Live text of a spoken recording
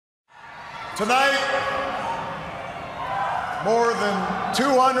Tonight, more than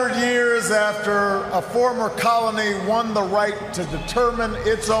 200 years after a former colony won the right to determine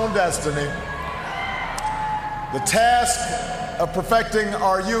its own destiny, the task of perfecting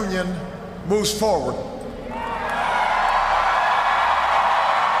our union moves forward.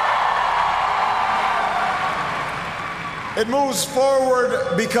 It moves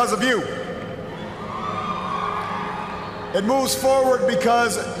forward because of you. It moves forward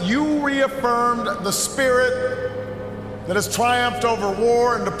because you reaffirmed the spirit that has triumphed over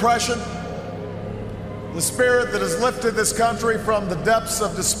war and depression, the spirit that has lifted this country from the depths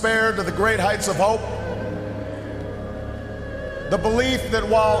of despair to the great heights of hope, the belief that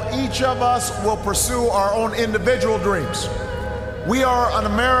while each of us will pursue our own individual dreams, we are an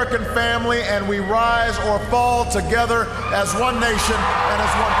American family and we rise or fall together as one nation and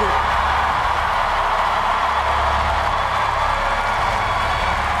as one people.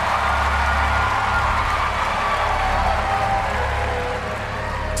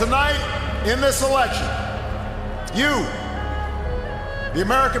 Tonight, in this election, you, the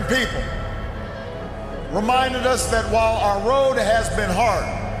American people, reminded us that while our road has been hard,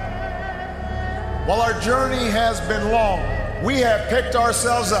 while our journey has been long, we have picked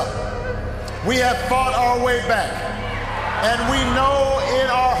ourselves up. We have fought our way back. And we know in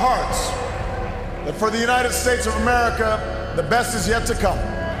our hearts that for the United States of America, the best is yet to come.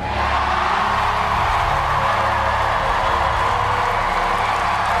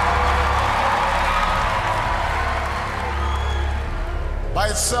 By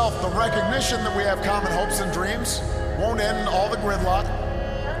itself, the recognition that we have common hopes and dreams won't end all the gridlock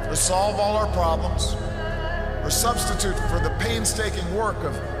or solve all our problems or substitute for the painstaking work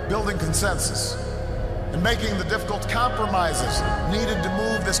of building consensus and making the difficult compromises needed to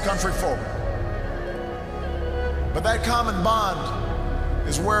move this country forward. But that common bond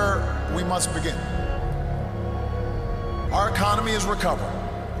is where we must begin. Our economy is recovering.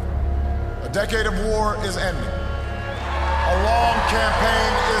 A decade of war is ending. A long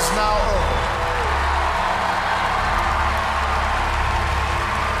campaign is now over.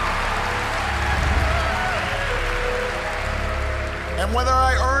 And whether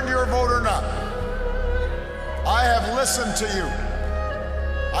I earned your vote or not, I have listened to you.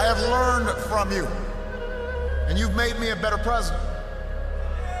 I have learned from you. And you've made me a better president.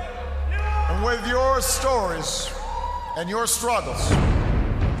 And with your stories and your struggles,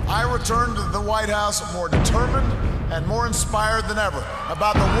 I return to the White House more determined and more inspired than ever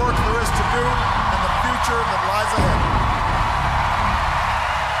about the work there is to do and the future that lies ahead.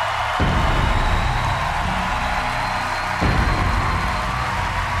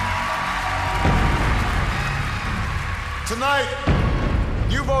 Tonight,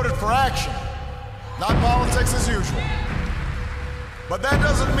 you voted for action, not politics as usual. But that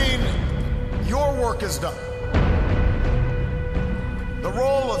doesn't mean your work is done. The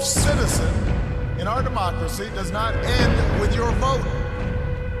role of citizen in our democracy does not end with your vote.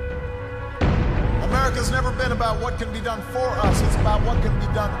 America's never been about what can be done for us. It's about what can be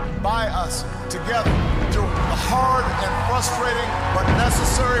done by us together through the hard and frustrating but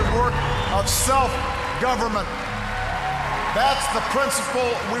necessary work of self-government. That's the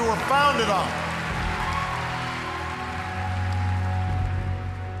principle we were founded on.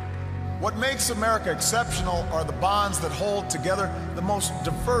 What makes America exceptional are the bonds that hold together the most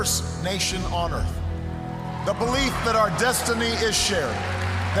diverse nation on earth. The belief that our destiny is shared,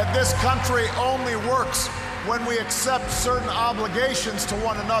 that this country only works when we accept certain obligations to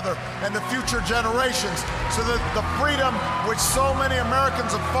one another and the future generations, so that the freedom which so many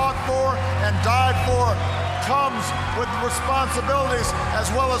Americans have fought for and died for comes with responsibilities as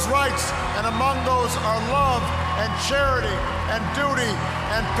well as rights, and among those are love and charity and duty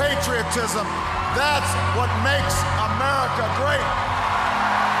and patriotism. That's what makes America great.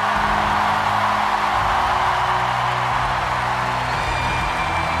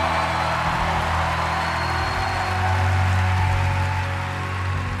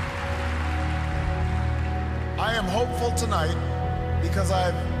 I am hopeful tonight because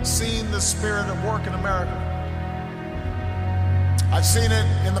I've seen the spirit of work in America. I've seen it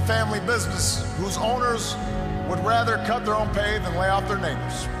in the family business whose owners would rather cut their own pay than lay off their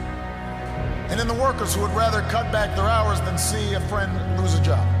neighbors. And in the workers who would rather cut back their hours than see a friend lose a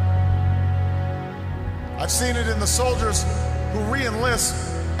job. I've seen it in the soldiers who re-enlist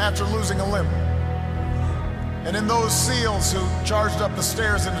after losing a limb. And in those SEALs who charged up the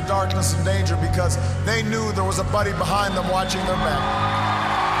stairs into darkness and danger because they knew there was a buddy behind them watching their back.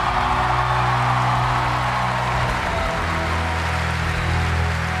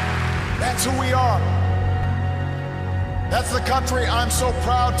 That's who we are. That's the country I'm so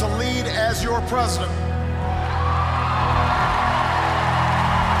proud to lead as your president.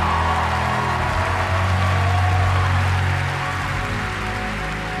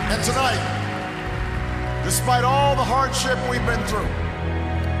 And tonight, despite all the hardship we've been through,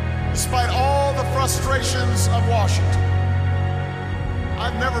 despite all the frustrations of Washington,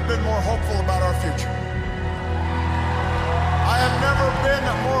 I've never been more hopeful about our future. I have never been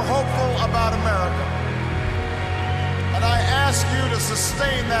more hopeful about America. And I ask you to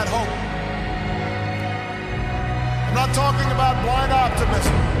sustain that hope. I'm not talking about blind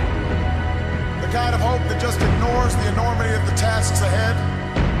optimism, the kind of hope that just ignores the enormity of the tasks ahead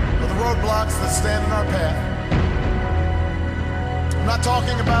or the roadblocks that stand in our path. I'm not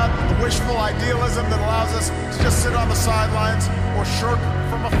talking about the wishful idealism that allows us to just sit on the sidelines or shirk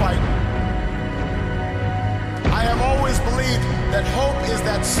from a fight. I have always believed that hope is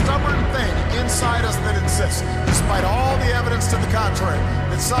that stubborn thing inside us that insists, despite all the evidence to the contrary,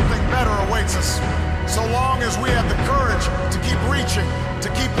 that something better awaits us, so long as we have the courage to keep reaching, to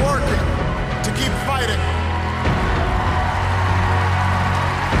keep working, to keep fighting.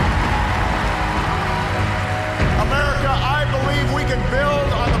 America, I believe we can build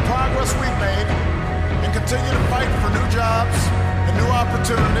on the progress we've made and continue to fight for new jobs and new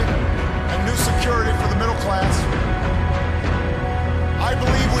opportunity and new security for the middle class. I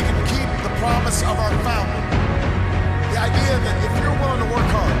believe we can keep the promise of our founding, the idea that if you're willing to work